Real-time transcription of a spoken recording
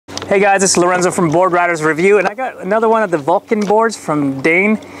Hey guys, this is Lorenzo from Board Riders Review, and I got another one of the Vulcan boards from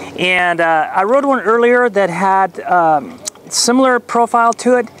Dane. And I rode one earlier that had similar profile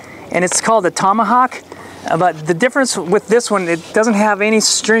to it, and it's called the Tomahawk. But the difference with this one, it doesn't have any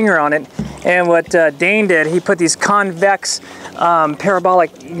stringer on it. And what Dane did, he put these convex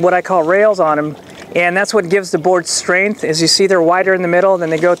parabolic, what I call rails on them. And that's what gives the board strength. As you see, they're wider in the middle, then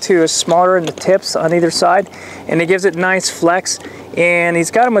they go to smaller in the tips on either side, and it gives it nice flex. And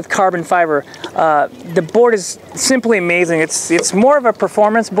he's got them with carbon fiber. The board is simply amazing. It's more of a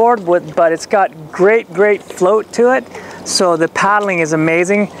performance board, but it's got great float to it. So the paddling is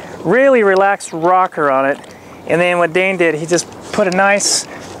amazing. Really relaxed rocker on it. And then what Dane did, he just put a nice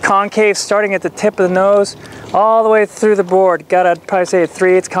concave starting at the tip of the nose all the way through the board. Got to probably say a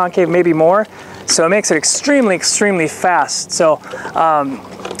 3/8 concave, maybe more. So it makes it extremely fast. So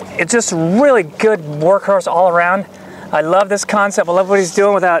it's just really good workhorse all around. I love this concept. I love what he's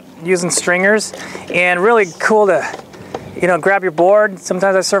doing without using stringers, and really cool to, you know, grab your board.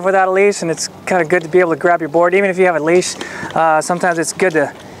 Sometimes I surf without a leash, and it's kind of good to be able to grab your board. Even if you have a leash, sometimes it's good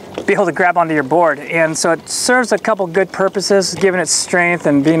to be able to grab onto your board. And so it serves a couple good purposes, giving it strength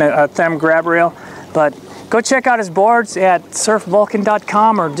and being a thumb grab rail. But go check out his boards at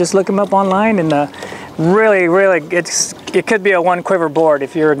surfvulcan.com, or just look him up online. And really, it could be a one quiver board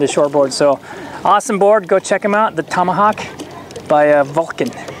if you're into shortboard. So awesome board. Go check him out. The Tomahawk by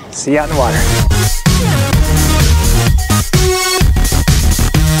Vulcan. See you out in the water.